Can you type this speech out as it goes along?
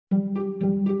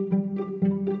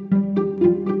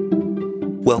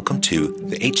Welcome to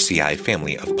the HCI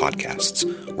family of podcasts.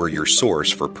 We're your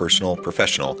source for personal,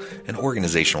 professional, and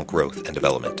organizational growth and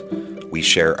development. We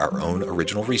share our own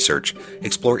original research,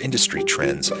 explore industry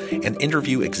trends, and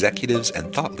interview executives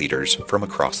and thought leaders from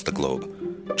across the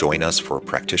globe. Join us for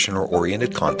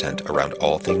practitioner-oriented content around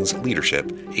all things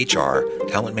leadership, HR,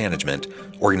 talent management,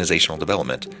 organizational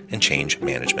development, and change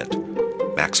management.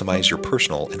 Maximize your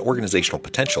personal and organizational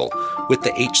potential with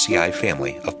the HCI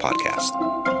family of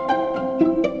podcasts.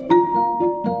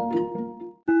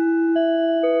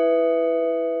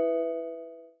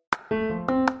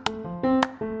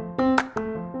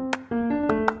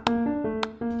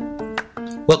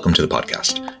 Welcome to the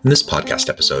podcast. In this podcast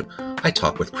episode, I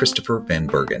talk with Christopher Van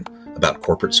Bergen about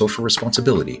corporate social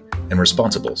responsibility and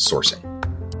responsible sourcing.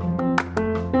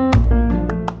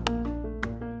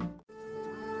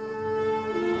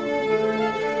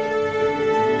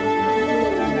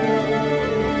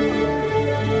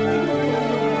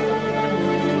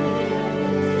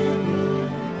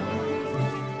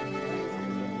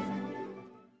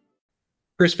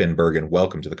 Chris Van Bergen,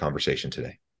 welcome to the conversation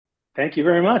today. Thank you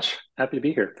very much. Happy to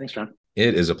be here. Thanks, John.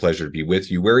 It is a pleasure to be with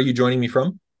you. Where are you joining me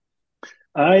from?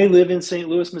 I live in St.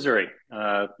 Louis, Missouri.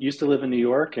 Used to live in New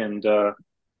York, and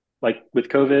like with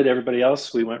COVID, everybody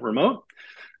else, we went remote.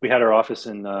 We had our office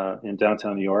in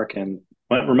downtown New York and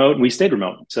went remote, and we stayed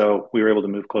remote. So we were able to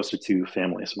move closer to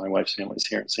family. So my wife's family is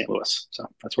here in St. Louis. So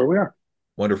that's where we are.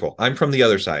 Wonderful. I'm from the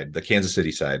other side, the Kansas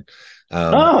City side,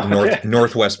 Okay.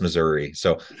 Northwest Missouri.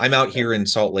 So I'm out here in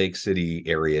Salt Lake City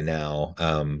area now,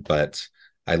 but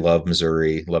I love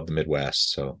Missouri, love the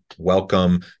Midwest. So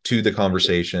welcome to the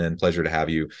conversation. Pleasure to have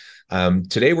you.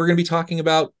 Today, we're going to be talking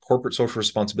about corporate social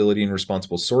responsibility and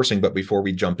responsible sourcing. But before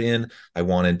we jump in, I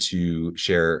wanted to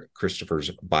share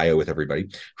Christopher's bio with everybody.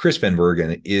 Chris Van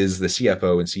Bergen is the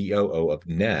CFO and COO of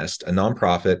Nest, a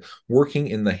nonprofit working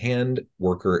in the hand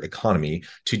worker economy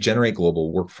to generate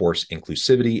global workforce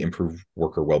inclusivity, improve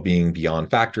worker well-being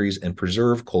beyond factories, and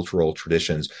preserve cultural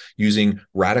traditions using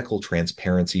radical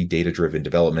transparency, data-driven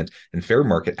development, and fair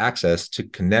market access to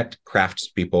connect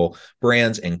craftspeople,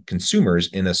 brands, and consumers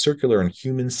in a circular and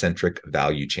human-centric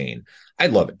value chain. I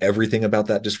love everything about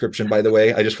that description, by the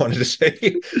way. I just wanted to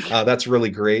say that's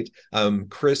really great.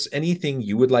 Chris, anything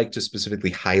you would like to specifically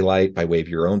highlight by way of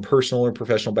your own personal or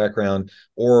professional background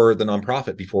or the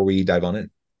nonprofit before we dive on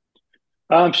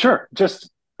in? Sure.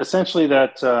 Just essentially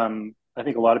that I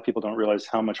think a lot of people don't realize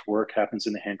how much work happens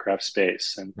in the handcraft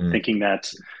space, and thinking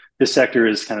that this sector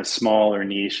is kind of small or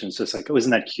niche. And it's just like, oh,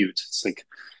 isn't that cute? It's like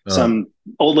some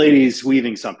old ladies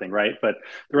weaving something, right? But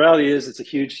the reality is it's a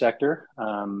huge sector.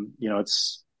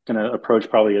 It's going to approach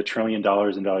probably $1 trillion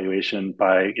in valuation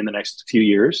in the next few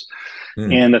years.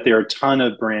 And that there are a ton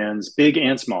of brands, big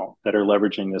and small, that are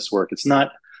leveraging this work. It's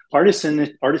not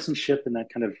artisanship and that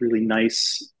kind of really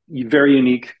nice, very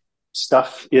unique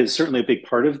stuff is certainly a big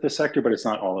part of the sector, but it's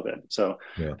not all of it. So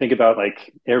think about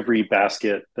like every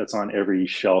basket that's on every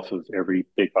shelf of every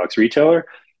big box retailer.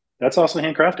 That's also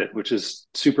handcrafted, which is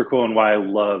super cool, and why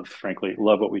I frankly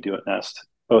love what we do at Nest,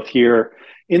 both here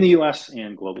in the US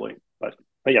and globally. But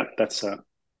yeah, that's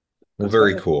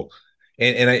very cool.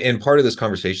 And part of this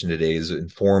conversation today is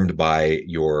informed by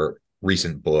your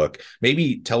recent book.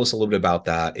 Maybe tell us a little bit about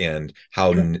that and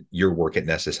how your work at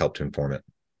Nest has helped to inform it.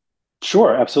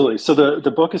 Sure, absolutely. So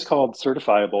the book is called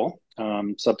Certifiable.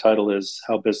 Subtitle is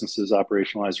How Businesses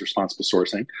Operationalize Responsible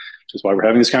Sourcing, which is why we're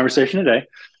having this conversation today.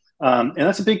 And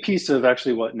that's a big piece of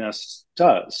actually what Nest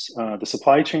does. The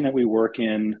supply chain that we work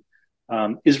in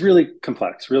is really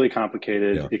complex, really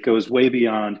complicated. Yeah. It goes way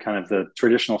beyond kind of the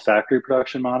traditional factory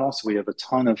production model. So we have a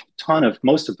ton of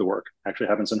most of the work actually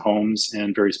happens in homes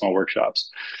and very small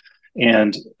workshops.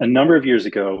 And a number of years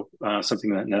ago,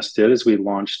 something that Nest did is we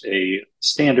launched a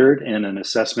standard and an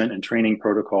assessment and training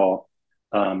protocol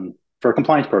for a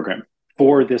compliance program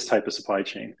for this type of supply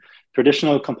chain.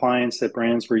 Traditional compliance that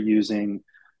brands were using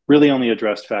really only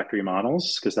addressed factory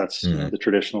models, because that's the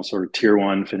traditional sort of tier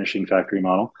one finishing factory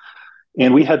model.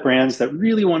 And we had brands that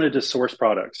really wanted to source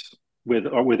products with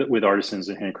artisans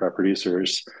and handcraft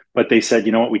producers, but they said,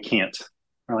 you know what, we can't.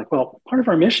 We're like, well, part of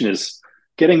our mission is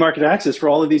getting market access for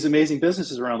all of these amazing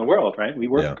businesses around the world, right? We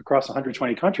work across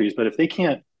 120 countries, but if they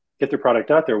can't get their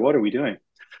product out there, what are we doing?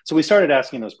 So we started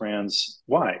asking those brands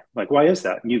why. Like, why is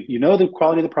that? You know the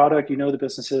quality of the product, you know the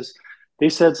businesses. They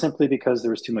said simply because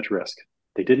there was too much risk.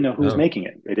 They didn't know who was making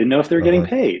it. They didn't know if they were getting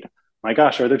paid. My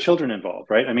gosh, are there children involved,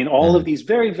 right? I mean, all of these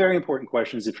very, very important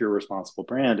questions if you're a responsible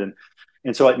brand.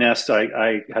 And so at Nest,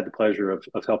 I had the pleasure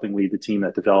of helping lead the team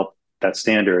that developed that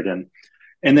standard,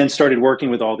 and then started working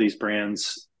with all these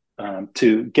brands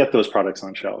to get those products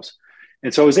on shelves.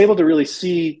 And so I was able to really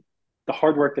see the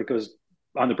hard work that goes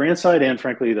on the brand side and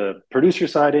frankly the producer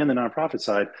side and the nonprofit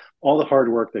side, all the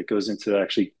hard work that goes into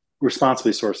actually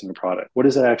responsibly sourcing the product. What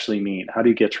does that actually mean? How do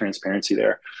you get transparency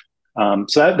there?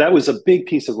 So that was a big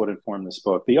piece of what informed this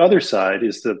book. The other side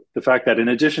is the fact that in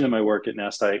addition to my work at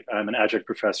Nest, I'm an adjunct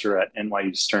professor at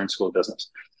NYU Stern School of Business.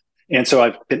 And so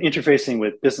I've been interfacing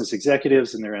with business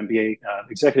executives in their MBA,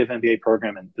 executive MBA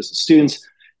program and business students,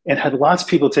 and had lots of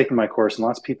people taking my course and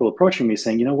lots of people approaching me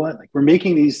saying, you know what, like we're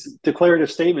making these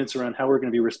declarative statements around how we're going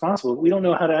to be responsible. But we don't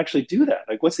know how to actually do that.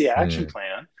 Like, what's the action Mm,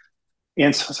 plan?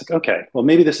 And so I was like, okay, well,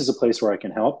 maybe this is a place where I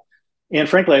can help. And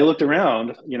frankly, I looked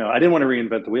around, I didn't want to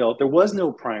reinvent the wheel. There was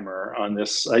no primer on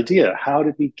this idea. How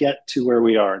did we get to where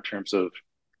we are in terms of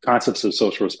concepts of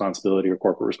social responsibility or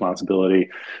corporate responsibility?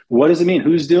 What does it mean?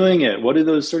 Who's doing it? What do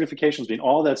those certifications mean?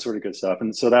 All that sort of good stuff.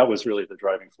 And so that was really the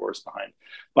driving force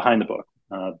behind the book.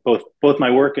 Both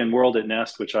my work and world at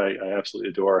Nest, which I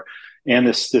absolutely adore, and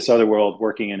this other world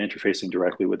working and interfacing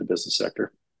directly with the business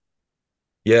sector.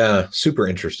 yeah, super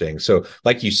interesting. So,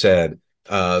 like you said,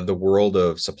 the world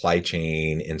of supply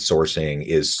chain and sourcing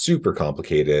is super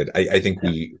complicated. I think Yeah,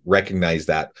 we recognize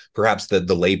that, perhaps the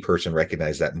layperson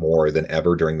recognized that more than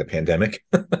ever during the pandemic,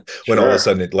 when all of a sure.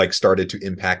 sudden it like started to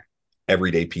impact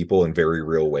everyday people in very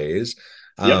real ways.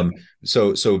 Yep.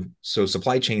 So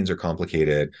supply chains are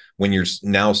complicated. When you're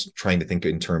now trying to think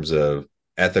in terms of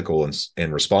ethical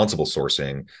and responsible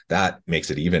sourcing, that makes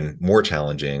it even more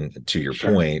challenging, to your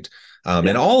Sure. point. And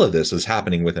Yeah. all of this is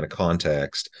happening within a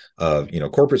context of,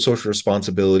 corporate social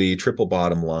responsibility, triple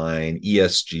bottom line,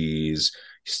 ESGs,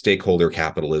 stakeholder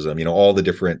capitalism, all the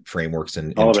different frameworks All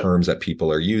and of it. terms that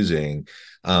people are using.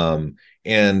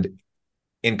 And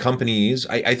in companies,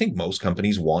 I think most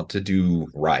companies want to do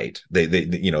right. They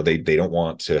don't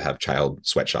want to have child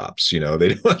sweatshops. They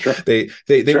Sure. they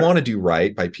Sure. want to do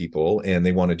right by people, and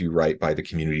they want to do right by the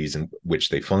communities in which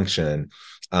they function.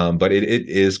 But it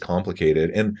is complicated.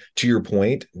 And to your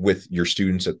point, with your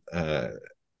students at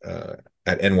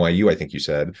NYU, I think you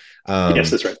said, Yes, um,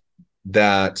 that's right.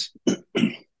 that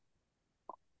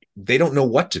they don't know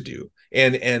what to do,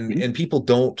 Mhm. and people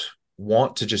don't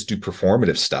want to just do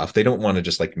performative stuff. They don't want to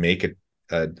just like make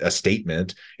a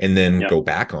statement and then Yeah. go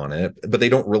back on it, but they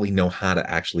don't really know how to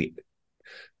actually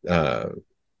uh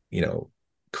you know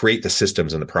create the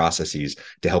systems and the processes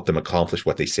to help them accomplish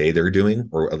what they say they're doing,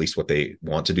 or at least what they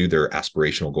want to do, their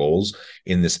aspirational goals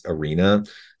in this arena.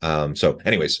 So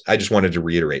anyways, I just wanted to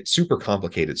reiterate, super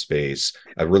complicated space,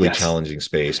 a really Yes. challenging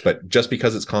space, but just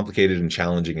because it's complicated and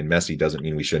challenging and messy doesn't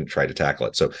mean we shouldn't try to tackle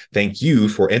it. So thank you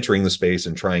for entering the space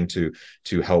and trying to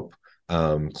help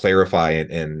clarify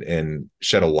and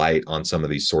shed a light on some of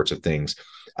these sorts of things.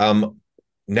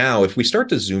 Now, if we start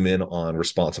to zoom in on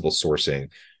responsible sourcing,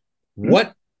 Mhm.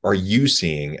 what are you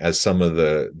seeing as some of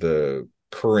the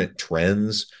current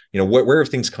trends? Where have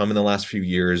things come in the last few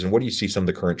years, and what do you see some of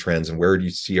the current trends, and where do you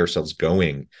see ourselves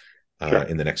going Sure.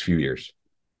 in the next few years?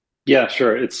 Yeah,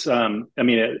 sure.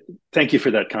 Thank you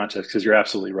for that context because you're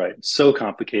absolutely right. It's so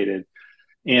complicated.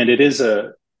 And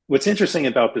what's interesting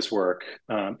about this work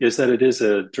is that it is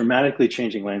a dramatically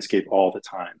changing landscape all the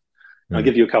time. I'll Hmm.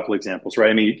 give you a couple examples, right?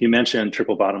 I mean, you mentioned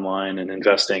triple bottom line and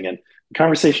investing, and the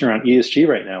conversation around ESG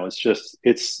right now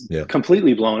it's Yeah,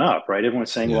 completely blown up, right? Everyone's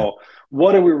saying, yeah, well,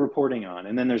 what are we reporting on?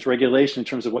 And then there's regulation in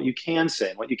terms of what you can say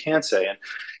and what you can't say.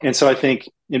 And so I think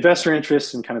investor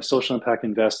interest in kind of social impact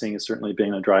investing has certainly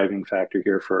been a driving factor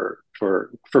here for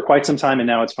quite some time. And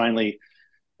now it's finally,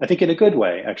 I think in a good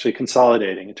way, actually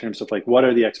consolidating in terms of like, what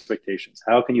are the expectations?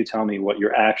 How can you tell me what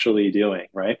you're actually doing,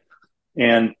 right?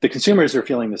 And the consumers are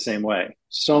feeling the same way.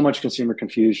 So much consumer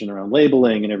confusion around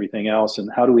labeling and everything else. And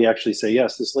how do we actually say,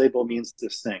 yes, this label means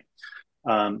this thing?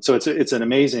 So it's an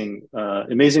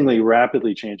amazingly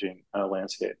rapidly changing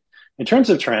landscape. In terms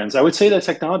of trends, I would say that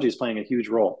technology is playing a huge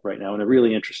role right now in a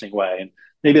really interesting way. And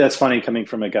maybe that's funny coming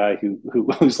from a guy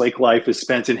whose like life is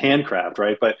spent in handcraft,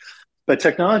 right? But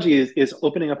technology is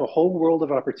opening up a whole world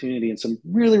of opportunity in some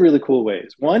really, really cool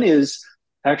ways. One is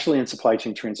actually in supply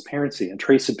chain transparency and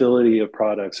traceability of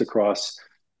products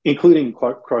including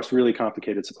across really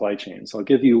complicated supply chains. I'll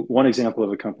give you one example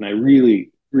of a company I really,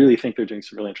 really think they're doing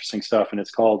some really interesting stuff, and it's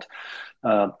called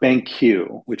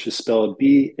BanQ, which is spelled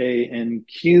BANQU,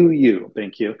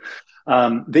 BanQ.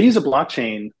 They use a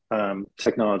blockchain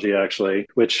technology, actually,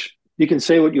 which you can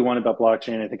say what you want about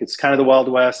blockchain. I think it's kind of the Wild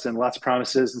West and lots of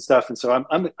promises and stuff. And so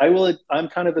I'm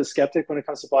kind of a skeptic when it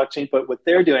comes to blockchain, but what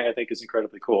they're doing, I think, is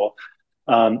incredibly cool.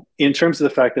 In terms of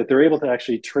the fact that they're able to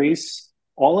actually trace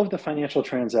all of the financial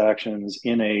transactions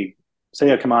in say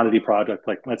a commodity product,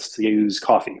 like let's use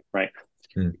coffee, right?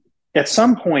 hmm, At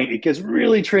some point, it gets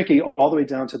really tricky all the way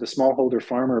down to the smallholder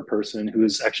farmer person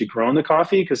who's actually grown the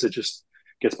coffee because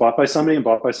gets bought by somebody and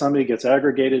bought by somebody, gets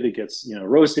aggregated, it gets,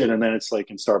 roasted, and then it's like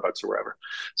in Starbucks or wherever.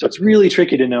 So it's really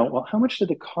tricky to know, well, how much did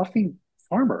the coffee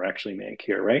farmer actually make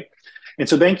here, right? And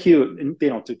so BenQ, and they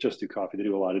don't just do coffee, they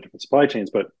do a lot of different supply chains,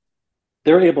 but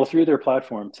they're able through their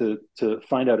platform to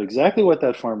find out exactly what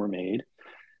that farmer made.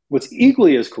 What's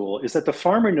equally as cool is that the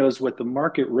farmer knows what the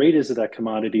market rate is of that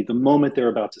commodity the moment they're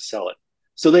about to sell it.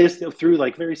 So they through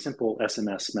like very simple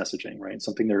SMS messaging, right?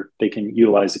 Something they can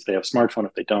utilize if they have a smartphone.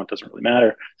 If they don't, doesn't really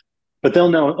matter. But they'll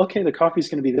know, okay, the coffee's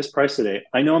going to be this price today.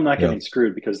 I know I'm not Yeah. getting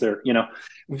screwed because they're,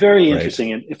 very Right.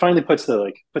 interesting. And it finally puts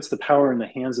the power in the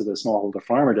hands of the smallholder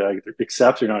farmer to either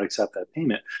accept or not accept that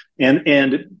payment.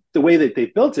 And the way that they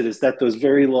built it is that those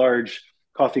very large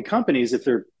coffee companies, if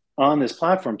they're on this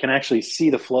platform, can actually see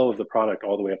the flow of the product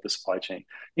all the way up the supply chain,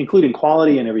 including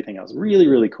quality and everything else. Really,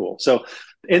 really cool. So,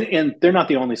 and they're not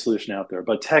the only solution out there,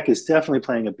 but tech is definitely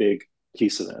playing a big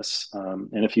piece of this.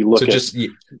 And if you So look at just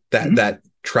that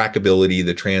trackability,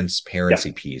 the yeah,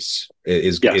 transparency piece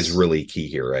is yes, really key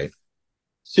here, right?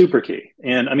 super key.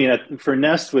 And I mean, for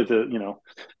Nest, with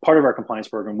part of our compliance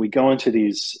program, we go into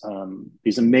these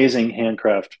amazing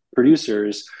handcraft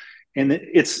producers, and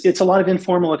it's a lot of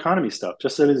informal economy stuff,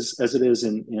 just as it is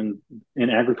in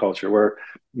agriculture, where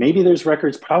maybe there's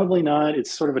records, probably not.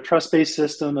 It's sort of a trust based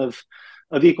system of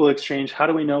equal exchange. How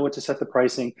do we know what to set the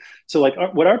pricing? So, like,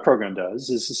 what our program does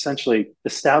is essentially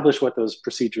establish what those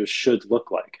procedures should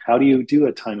look like. How do you do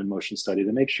a time and motion study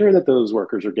to make sure that those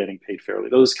workers are getting paid fairly?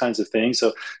 Those kinds of things.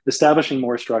 So, establishing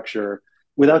more structure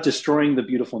without destroying the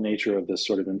beautiful nature of this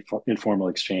sort of informal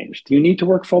exchange. Do you need to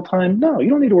work full time? No, you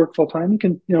don't need to work full time. You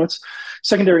can, it's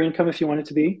secondary income if you want it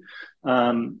to be.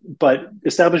 But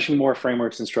establishing more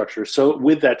frameworks and structures, so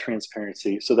with that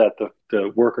transparency, so that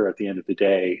the worker at the end of the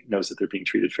day knows that they're being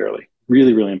treated fairly.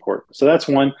 Really, really important. So that's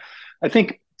one. I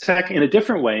think tech in a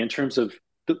different way in terms of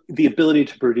the ability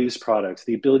to produce products,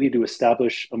 the ability to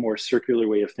establish a more circular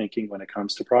way of thinking when it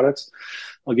comes to products.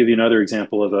 I'll give you another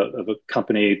example of a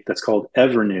company that's called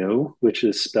Evernew, which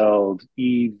is spelled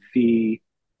EVRNU.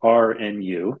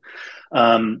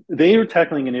 They are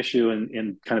tackling an issue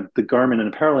in kind of the garment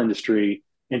and apparel industry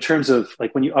in terms of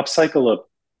like when you upcycle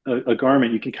a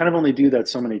garment, you can kind of only do that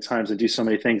so many times and do so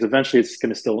many things. Eventually, it's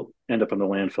going to still end up in the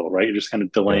landfill, right? You're just kind of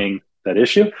Yeah. delaying that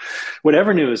issue. What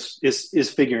Evernew is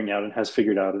figuring out and has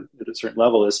figured out at a certain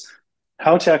level is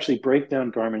how to actually break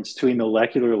down garments to a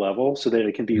molecular level so that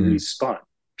it can be Mhm. respun,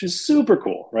 which is super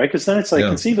cool, right? Because then it's like Yeah.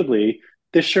 conceivably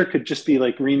this shirt could just be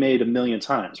like remade a million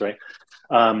times, right?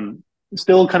 Um,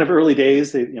 Still kind of early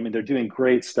days. They're doing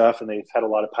great stuff, and they've had a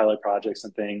lot of pilot projects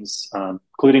and things,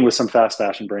 including with some fast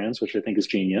fashion brands, which I think is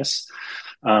genius.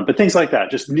 But things like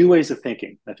that, just new ways of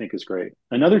thinking, I think is great.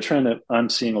 Another trend that I'm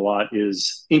seeing a lot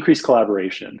is increased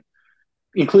collaboration,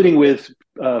 including with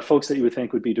folks that you would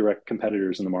think would be direct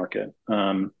competitors in the market.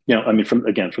 From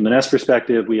the Nest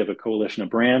perspective, we have a coalition of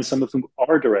brands. Some of them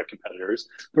are direct competitors.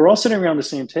 They're all sitting around the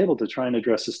same table to try and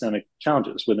address systemic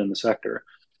challenges within the sector.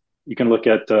 You can look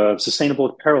at Sustainable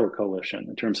Apparel Coalition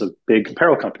in terms of big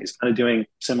apparel companies kind of doing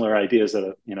similar ideas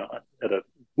on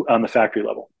the factory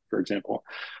level, for example,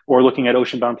 or looking at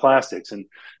ocean-bound plastics and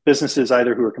businesses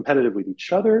either who are competitive with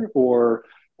each other or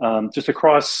just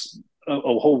across a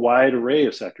whole wide array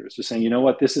of sectors, just saying, you know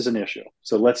what, this is an issue.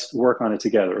 So let's work on it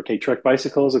together. Okay, Trek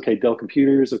Bicycles, okay, Dell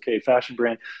Computers, okay, fashion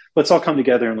brand. Let's all come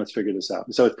together and let's figure this out.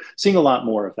 And so seeing a lot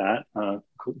more of that,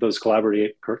 those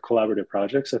collaborative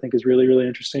projects, I think is really, really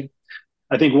interesting.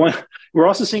 I think we're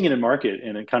also seeing it in market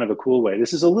in a kind of a cool way.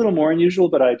 This is a little more unusual,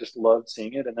 but I just love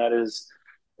seeing it. And that is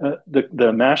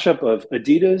the mashup of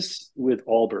Adidas with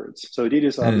Allbirds. So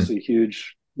Adidas, Mm. obviously a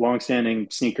huge, longstanding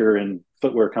sneaker and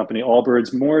footwear company.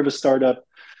 Allbirds, more of a startup,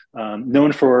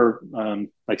 known for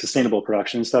like sustainable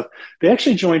production and stuff. They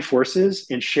actually joined forces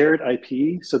and shared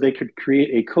IP so they could create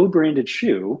a co-branded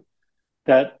shoe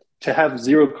that to have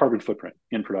zero carbon footprint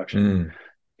in production. Mm.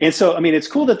 And so, I mean, it's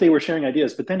cool that they were sharing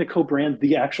ideas, but then to co-brand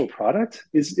the actual product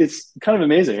is it's kind of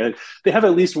amazing. They have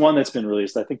at least one that's been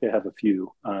released. I think they have a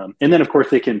few, and then of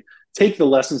course they can take the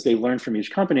lessons they learned from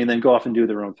each company and then go off and do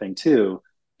their own thing too.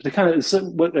 But to kind of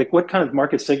what kind of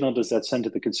market signal does that send to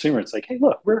the consumer? It's like, hey,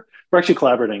 look, we're actually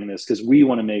collaborating in this because we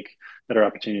want to make better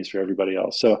opportunities for everybody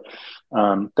else. So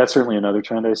that's certainly another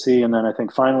trend I see. And then I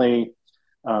think finally,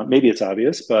 maybe it's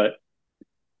obvious, but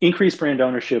increase brand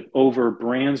ownership over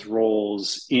brands'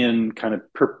 roles in kind of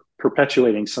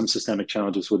perpetuating some systemic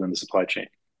challenges within the supply chain.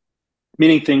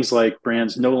 Meaning things like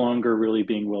brands no longer really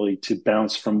being willing to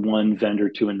bounce from one vendor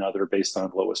to another based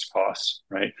on lowest costs,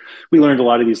 right? We learned a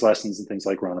lot of these lessons in things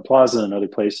like Rana Plaza and other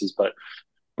places, but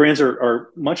brands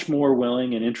are much more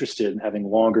willing and interested in having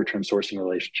longer term sourcing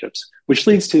relationships, which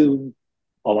leads to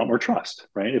a lot more trust,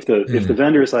 right? If the Mm.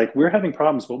 vendor is like, we're having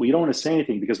problems, but we don't want to say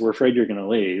anything because we're afraid you're going to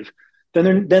leave,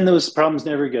 then those problems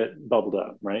never get bubbled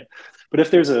up, right? But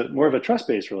if there's a more of a trust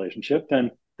based relationship,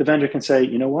 then the vendor can say,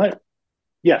 you know what?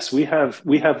 Yes, we have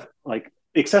like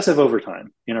excessive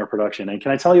overtime in our production, and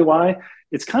can I tell you why?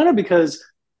 It's kind of because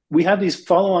we have these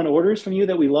follow-on orders from you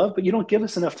that we love, but you don't give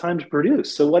us enough time to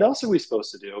produce. So what else are we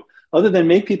supposed to do other than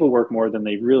make people work more than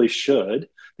they really should?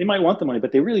 They might want the money,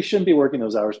 but they really shouldn't be working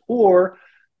those hours. Or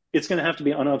it's going to have to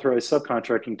be unauthorized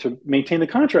subcontracting to maintain the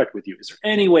contract with you. Is there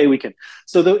any way we can?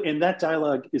 So, in that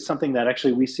dialogue is something that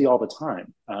actually we see all the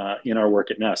time in our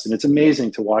work at Nest, and it's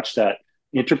amazing to watch that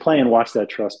interplay and watch that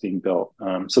trust being built.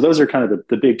 So, those are kind of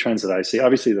the big trends that I see.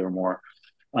 Obviously, there are more,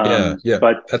 Yeah, yeah.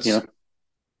 but That's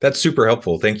that's super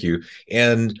helpful. Thank you.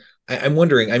 And I'm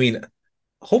wondering, I mean,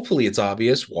 hopefully it's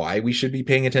obvious why we should be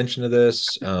paying attention to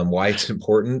this, why it's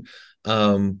important.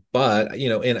 But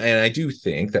and I do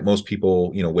think that most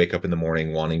people, wake up in the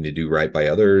morning wanting to do right by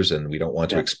others, and we don't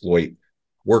want to yeah, exploit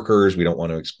workers, we don't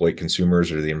want to exploit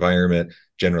consumers or the environment,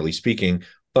 generally speaking.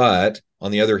 But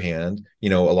on the other hand, a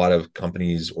lot of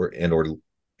companies or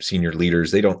senior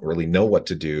leaders, they don't really know what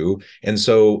to do. And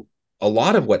so a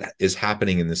lot of what is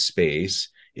happening in this space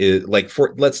is like,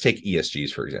 for let's take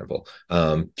ESGs, for example.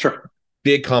 sure,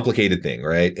 Big complicated thing,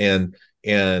 right? And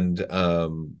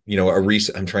a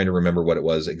recent, I'm trying to remember what it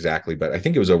was exactly, but I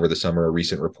think it was over the summer, a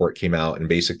recent report came out and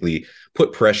basically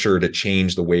put pressure to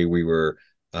change the way we were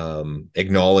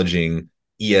acknowledging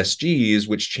ESGs,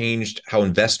 which changed how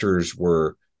investors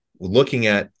were looking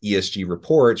at ESG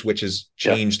reports, which has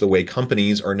yeah, changed the way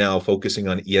companies are now focusing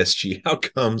on ESG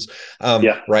outcomes.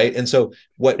 yeah, Right. And so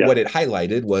yeah, what it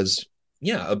highlighted was,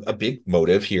 yeah, a big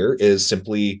motive here is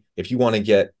simply, if you want to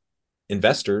get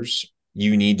investors,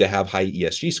 you need to have high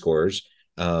ESG scores.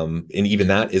 And even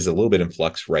that is a little bit in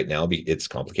flux right now. It's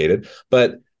complicated,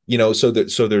 but so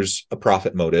there's a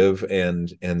profit motive,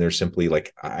 and there's simply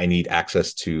like, I need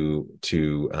access to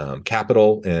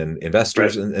capital and right,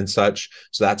 investors and such.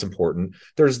 So that's important.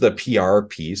 There's the PR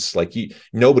piece. Like,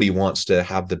 nobody wants to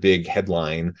have the big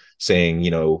headline saying,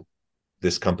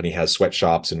 this company has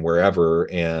sweatshops and wherever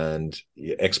and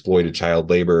exploited child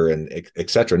labor and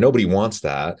et cetera. Nobody wants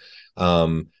that.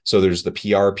 So there's the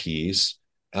PR piece.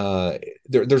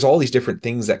 There's all these different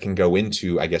things that can go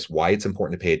into, I guess, why it's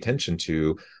important to pay attention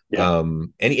to. yeah.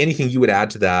 Anything you would add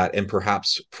to that, and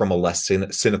perhaps from a less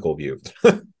cynical view?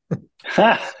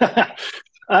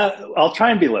 I'll try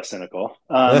and be less cynical.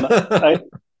 I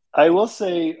will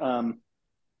say,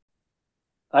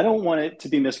 I don't want it to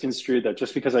be misconstrued that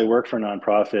just because I work for a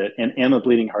nonprofit and am a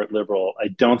bleeding heart liberal, I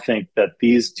don't think that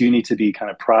these do need to be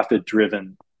kind of profit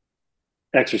driven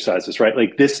exercises, right?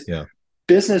 Like this Yeah,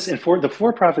 business and for the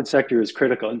for-profit sector is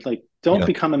critical. And like, don't yeah,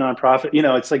 become a nonprofit.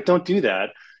 It's like, don't do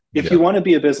that. If you yeah, want to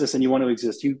be a business and you want to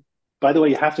exist, by the way,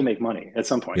 you have to make money at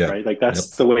some point, yeah, right? Like yep,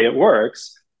 that's the way it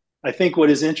works. I think what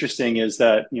is interesting is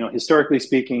that, historically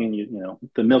speaking, and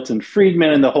the Milton Friedman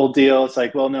and the whole deal, it's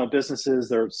like, well, no, businesses,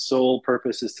 their sole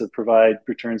purpose is to provide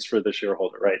returns for the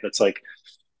shareholder, right? That's like,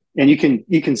 and you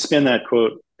can spin that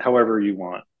quote however you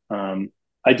want.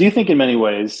 I do think in many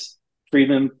ways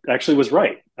Friedman actually was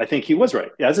right. I think he was right.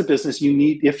 As a business,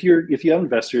 if you have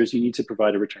investors, you need to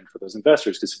provide a return for those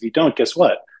investors, because if you don't, guess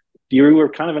what? You are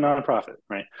kind of a nonprofit,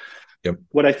 right? yep,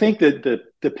 What I think that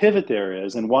the pivot there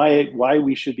is, and why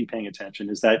we should be paying attention,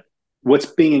 is that what's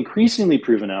being increasingly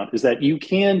proven out is that you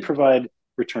can provide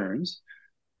returns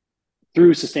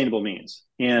through sustainable means.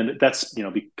 And that's,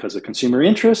 because of consumer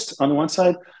interest on the one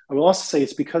side. I will also say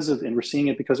it's because of, and we're seeing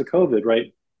it because of COVID,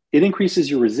 right? It increases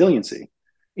your resiliency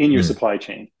in your mm, supply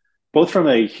chain, both from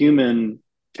a human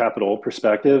capital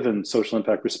perspective and social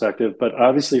impact perspective, but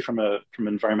obviously from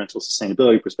environmental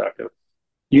sustainability perspective.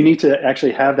 You need to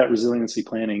actually have that resiliency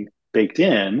planning baked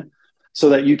in so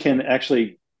that you can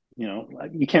actually,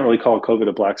 you can't really call COVID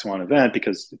a black swan event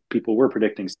because people were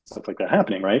predicting stuff like that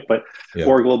happening, right? But yeah,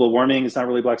 or global warming is not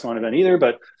really a black swan event either.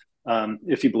 But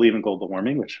if you believe in global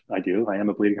warming, which I do, I am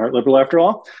a bleeding heart liberal after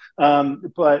all.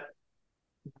 But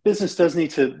business does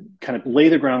need to kind of lay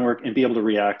the groundwork and be able to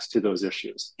react to those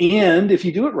issues. And if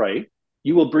you do it right,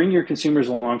 you will bring your consumers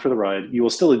along for the ride. You will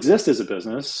still exist as a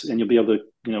business, and you'll be able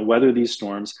to, weather these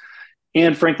storms.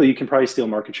 And frankly, you can probably steal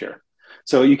market share.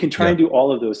 So you can try yeah, and do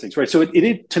all of those things, right? So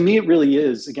it to me, it really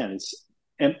is. Again, it's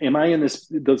am I in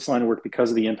this line of work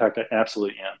because of the impact? I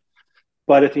absolutely am.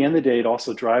 But at the end of the day, it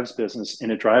also drives business,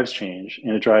 and it drives change,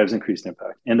 and it drives increased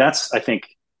impact. And that's, I think,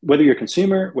 whether you're a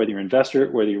consumer, whether you're an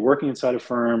investor, whether you're working inside a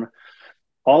firm,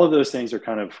 all of those things are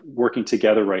kind of working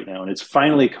together right now. And it's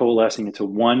finally coalescing into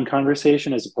one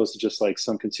conversation, as opposed to just like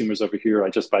some consumers over here, I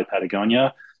just buy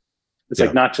Patagonia. It's like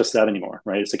Yeah. not just that anymore,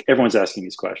 right? It's like everyone's asking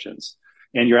these questions,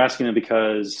 and you're asking them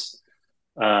because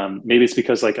maybe it's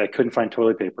because like I couldn't find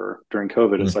toilet paper during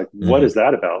COVID. It's like, what Mm-hmm. is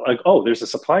that about? Like, oh, there's a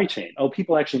supply chain. Oh,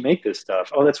 people actually make this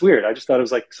stuff. Oh, that's weird. I just thought it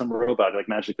was like some robot like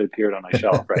magically appeared on my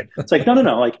shelf, right? It's like, no, no,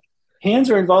 no. Like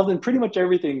hands are involved in pretty much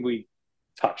everything we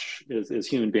touch as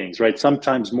human beings, right?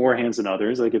 Sometimes more hands than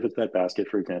others, like if it's that basket,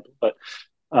 for example. But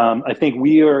I think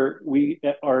we are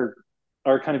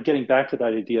kind of getting back to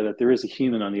that idea that there is a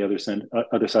human on the other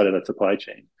side of that supply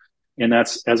chain, and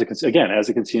that's again as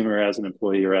a consumer, as an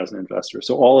employee, or as an investor.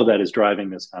 So all of that is driving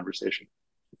this conversation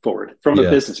forward from a Yeah.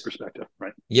 business perspective,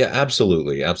 right? Yeah,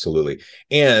 absolutely. Absolutely.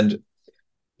 And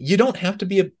you don't have to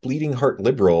be a bleeding heart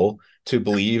liberal to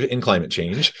believe in climate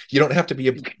change. You don't have to be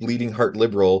a bleeding heart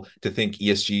liberal to think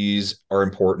ESGs are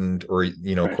important, or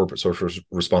Right. corporate social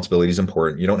responsibility is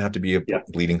important. You don't have to be a Yeah.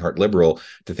 bleeding heart liberal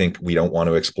to think we don't want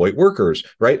to exploit workers,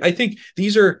 right? I think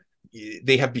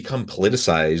they have become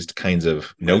politicized kinds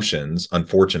of Right. notions,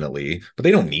 unfortunately, but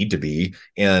they don't need to be.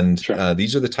 And Sure.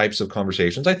 these are the types of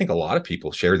conversations. I think a lot of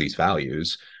people share these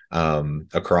values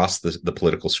across the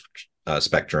political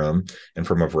spectrum and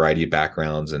from a variety of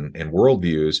backgrounds and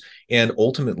worldviews. And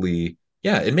ultimately,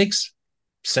 yeah, it makes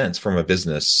sense from a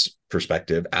business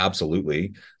perspective,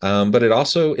 absolutely. But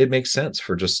it makes sense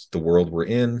for just the world we're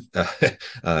in,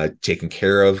 taking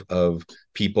care of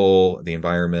people, the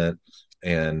environment.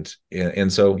 And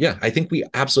so yeah, I think we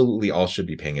absolutely all should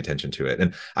be paying attention to it.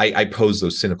 And I pose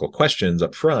those cynical questions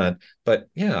up front, but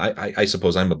yeah, I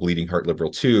suppose I'm a bleeding heart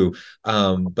liberal too.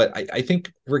 But I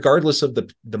think regardless of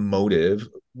the motive,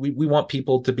 we want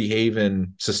people to behave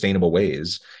in sustainable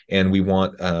ways, and we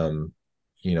want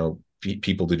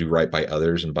people to do right by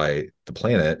others and by the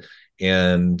planet.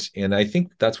 And I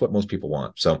think that's what most people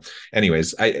want. So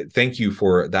anyways, I thank you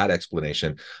for that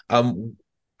explanation.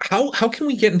 How can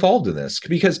we get involved in this?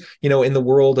 Because in the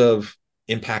world of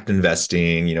impact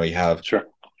investing, you have Sure.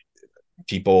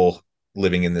 people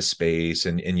living in this space,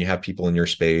 and you have people in your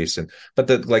space, but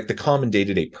the common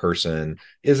day-to-day person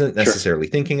isn't Sure. necessarily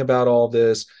thinking about all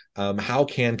this. How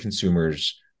can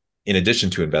consumers, in addition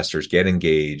to investors, get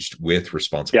engaged with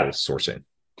responsible Yeah. sourcing?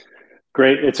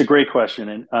 Great. It's a great question,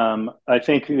 and I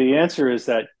think the answer is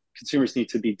that consumers need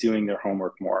to be doing their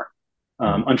homework more.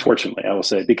 Mm, Unfortunately, I will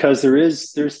say, because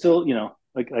there's still,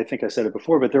 like I think I said it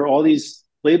before, but there are all these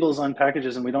labels on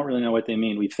packages, and we don't really know what they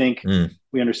mean. We think mm,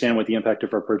 we understand what the impact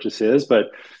of our purchase is, but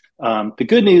the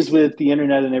good news with the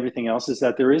internet and everything else is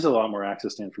that there is a lot more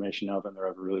access to information now than there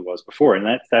ever really was before,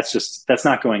 and that's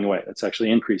not going away. That's actually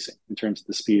increasing in terms of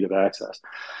the speed of access.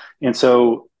 And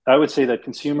so I would say that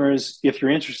consumers, if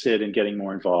you're interested in getting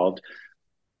more involved,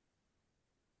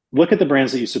 look at the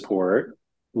brands that you support,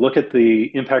 look at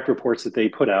the impact reports that they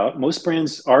put out. Most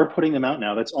brands are putting them out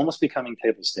now. That's almost becoming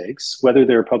table stakes, whether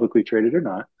they're publicly traded or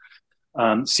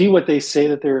not. See what they say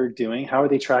that they're doing. How are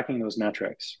they tracking those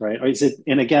metrics, right? Or is it,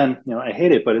 and again, I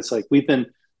hate it, but it's like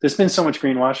there's been so much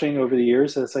greenwashing over the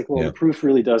years that it's like, well, the yeah, proof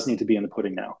really does need to be in the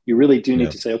pudding now. You really do need yeah,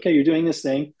 to say, okay, you're doing this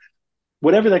thing,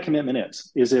 whatever that commitment is.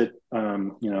 Is it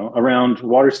around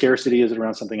water scarcity? Is it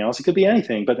around something else? It could be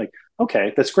anything, but like,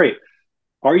 okay, that's great.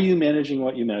 Are you managing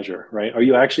what you measure, right? Are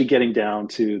you actually getting down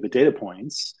to the data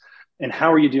points, and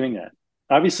how are you doing that?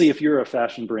 Obviously, if you're a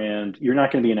fashion brand, you're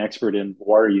not going to be an expert in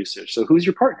water usage, so who's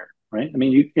your partner, right? I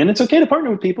mean, and it's okay to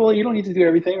partner with people. You don't need to do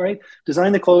everything, right?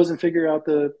 Design the clothes and figure out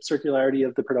the circularity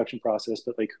of the production process,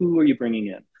 but like, who are you bringing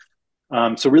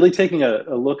in? So really taking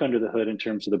a look under the hood in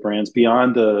terms of the brands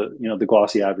beyond the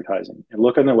glossy advertising, and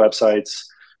look on their websites.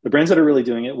 The brands that are really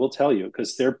doing it will tell you,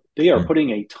 because they are mm,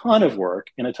 putting a ton of work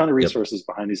and a ton of yep, resources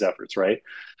behind these efforts, right?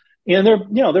 And there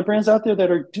are brands out there that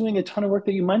are doing a ton of work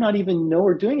that you might not even know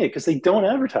are doing it because they don't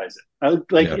advertise it.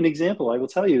 Like yeah, an example, I will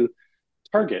tell you,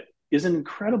 Target is an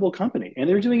incredible company, and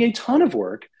they're doing a ton of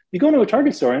work. You go into a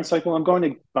Target store and it's like, well, I'm going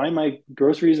to buy my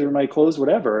groceries or my clothes,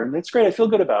 whatever, and it's great. I feel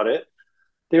good about it.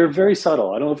 They're very subtle.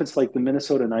 I don't know if it's like the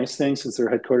Minnesota Nice thing since they're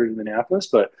headquartered in Minneapolis,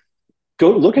 but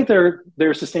go look at their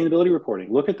sustainability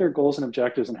reporting. Look at their goals and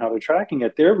objectives and how they're tracking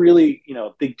it. They're really,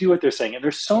 they do what they're saying. And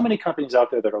there's so many companies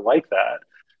out there that are like that.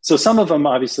 So some of them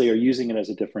obviously are using it as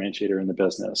a differentiator in the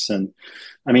business. And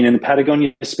I mean, in the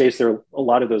Patagonia space, there are a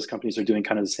lot of those companies are doing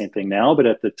kind of the same thing now. But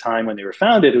at the time when they were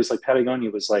founded, it was like Patagonia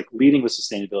was like leading with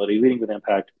sustainability, leading with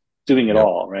impact, doing it yep,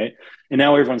 all, right? And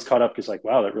now everyone's caught up because like,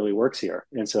 wow, that really works here.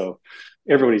 And so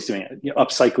everybody's doing it,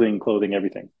 upcycling clothing,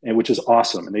 everything, and which is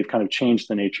awesome. And they've kind of changed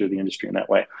the nature of the industry in that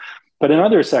way. But in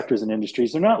other sectors and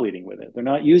industries, they're not leading with it. They're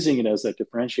not using it as that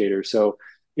differentiator. So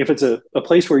if it's a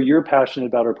place where you're passionate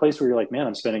about, or a place where you're like, man,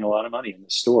 I'm spending a lot of money in the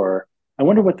store, I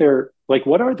wonder what they're like,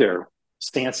 what are their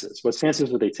stances? What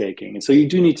stances are they taking? And so you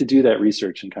do need to do that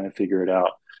research and kind of figure it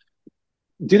out.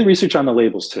 do the research on the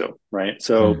labels too, right?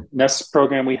 So Mm, Nest's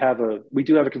program, we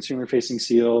do have a consumer facing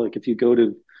seal. Like if you go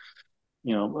to,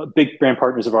 big brand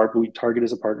partners of ours, we Target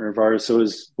is a partner of ours. So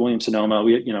is Williams Sonoma.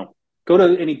 Go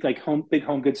to any like big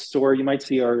home goods store, you might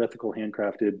see our ethical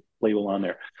handcrafted label on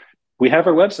there. We have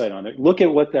our website on there. Look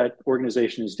at what that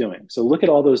organization is doing. So look at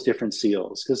all those different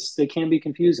seals because they can be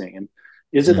confusing. And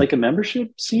is it mm, like a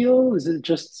membership seal? Is it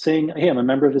just saying, hey, I'm a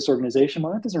member of this organization?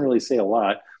 Well, that doesn't really say a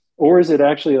lot. Or is it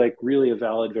actually like really a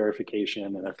valid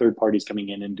verification and a third party's coming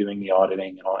in and doing the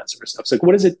auditing and all that sort of stuff? So like,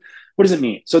 what does it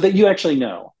mean? So that you actually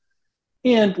know.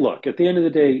 And look, at the end of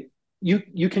the day, you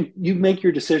make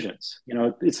your decisions.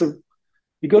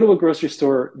 You go to a grocery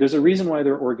store, there's a reason why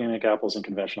there are organic apples and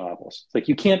conventional apples. It's like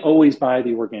you can't always buy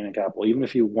the organic apple, even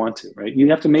if you want to, right? You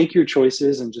have to make your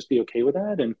choices and just be okay with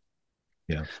that. And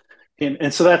yeah.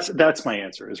 and so that's my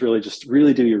answer is really just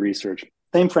really do your research.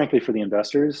 Same, frankly, for the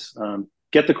investors.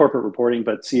 Get the corporate reporting,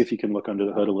 but see if you can look under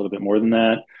the hood a little bit more than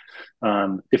that.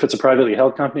 If it's a privately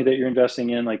held company that you're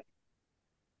investing in, like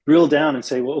drill down and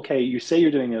say, well, okay, you say you're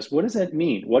doing this. What does that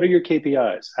mean? What are your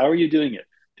KPIs? How are you doing it?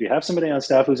 Do you have somebody on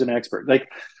staff who's an expert? Like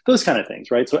those kind of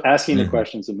things, right? So asking the Hmm.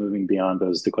 questions and moving beyond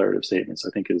those declarative statements, I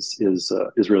think is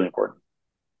really important.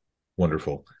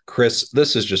 Wonderful. Chris,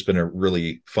 this has just been a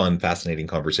really fun, fascinating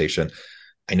conversation.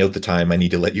 I note the time. I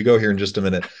need to let you go here in just a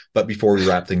minute. But before we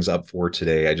wrap things up for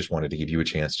today, I just wanted to give you a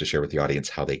chance to share with the audience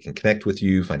how they can connect with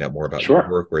you, find out more about your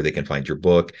Sure. work, where they can find your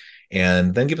book,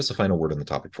 and then give us a final word on the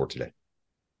topic for today.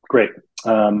 Great.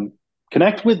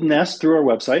 Connect with Nest through our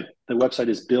website. The website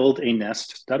is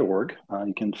buildanest.org.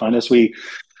 You can find us.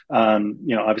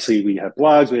 Obviously we have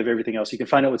blogs, we have everything else. You can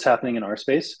find out what's happening in our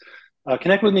space.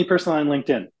 Connect with me personally on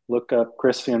LinkedIn. Look up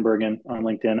Chris Van Bergen on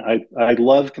LinkedIn. I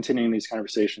love continuing these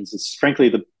conversations. It's frankly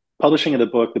the publishing of the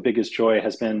book. The biggest joy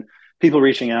has been people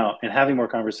reaching out and having more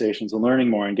conversations and learning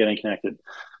more and getting connected.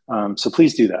 So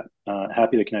please do that.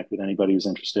 Happy to connect with anybody who's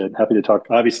interested. Happy to talk.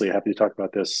 Obviously, happy to talk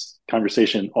about this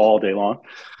conversation all day long.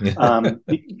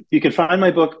 You can find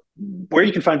my book where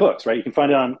you can find books, right? You can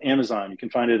find it on Amazon. You can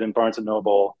find it in Barnes and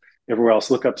Noble. Everywhere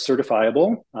else, look up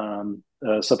Certifiable.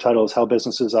 Subtitle is How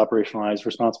Businesses Operationalize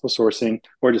Responsible Sourcing,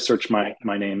 or just search my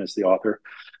name as the author.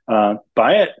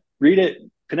 Buy it, read it,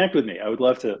 connect with me. I would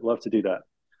love to do that.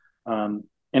 And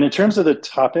in terms of the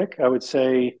topic, I would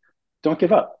say don't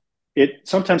give up. It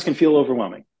sometimes can feel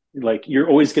overwhelming. Like you're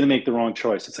always going to make the wrong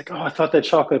choice. It's like, oh, I thought that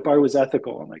chocolate bar was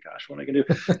ethical. Oh my gosh, what am I going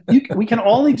to do? We can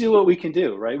only do what we can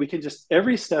do, right? We can just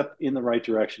every step in the right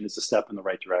direction is a step in the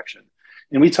right direction.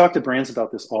 And we talk to brands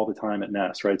about this all the time at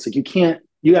Nest, right? It's like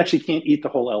you actually can't eat the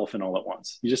whole elephant all at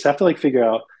once. You just have to like figure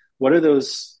out what are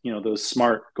those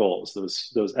smart goals,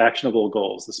 those actionable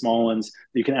goals, the small ones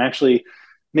that you can actually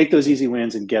make those easy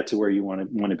wins and get to where you want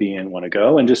to be and want to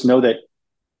go. And just know that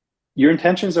your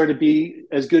intentions are to be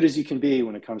as good as you can be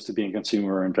when it comes to being a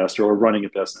consumer or investor or running a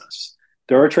business.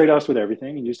 There are trade-offs with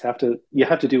everything, and you have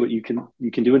to do what you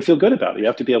can do and feel good about it. You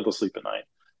have to be able to sleep at night,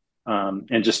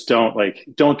 and just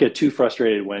don't get too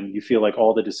frustrated when you feel like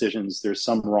all the decisions there's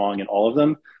some wrong in all of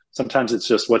them. Sometimes it's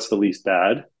just what's the least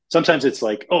bad. Sometimes it's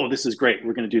like, oh, this is great,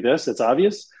 we're going to do this. It's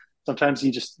obvious. Sometimes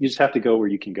you just have to go where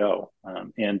you can go,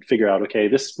 and figure out, okay,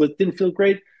 this didn't feel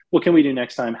great. What can we do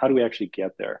next time? How do we actually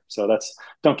get there? So that's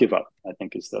don't give up, I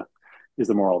think is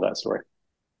the moral of that story.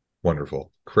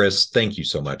 Wonderful. Chris, thank you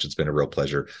so much. It's been a real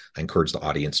pleasure. I encourage the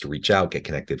audience to reach out, get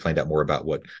connected, find out more about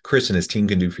what Chris and his team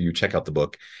can do for you. Check out the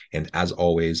book. And as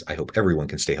always, I hope everyone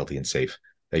can stay healthy and safe,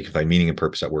 that you can find meaning and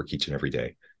purpose at work each and every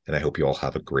day. And I hope you all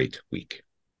have a great week.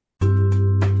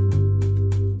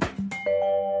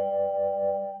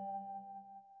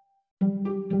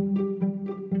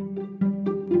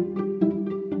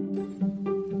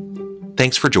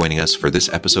 Thanks for joining us for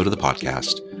this episode of the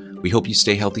podcast. We hope you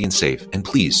stay healthy and safe, and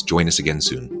please join us again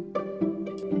soon.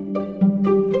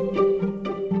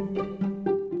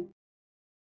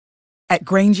 At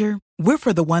Granger, we're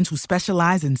for the ones who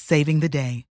specialize in saving the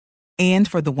day and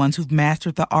for the ones who've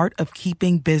mastered the art of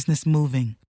keeping business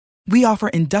moving. We offer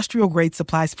industrial-grade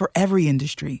supplies for every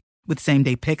industry with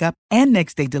same-day pickup and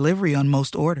next-day delivery on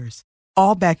most orders,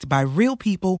 all backed by real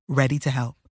people ready to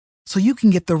help. So you can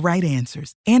get the right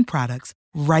answers and products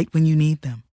right when you need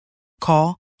them.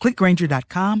 Call, click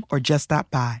Granger.com, or just stop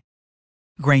by.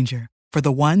 Granger, for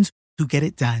the ones who get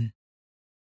it done.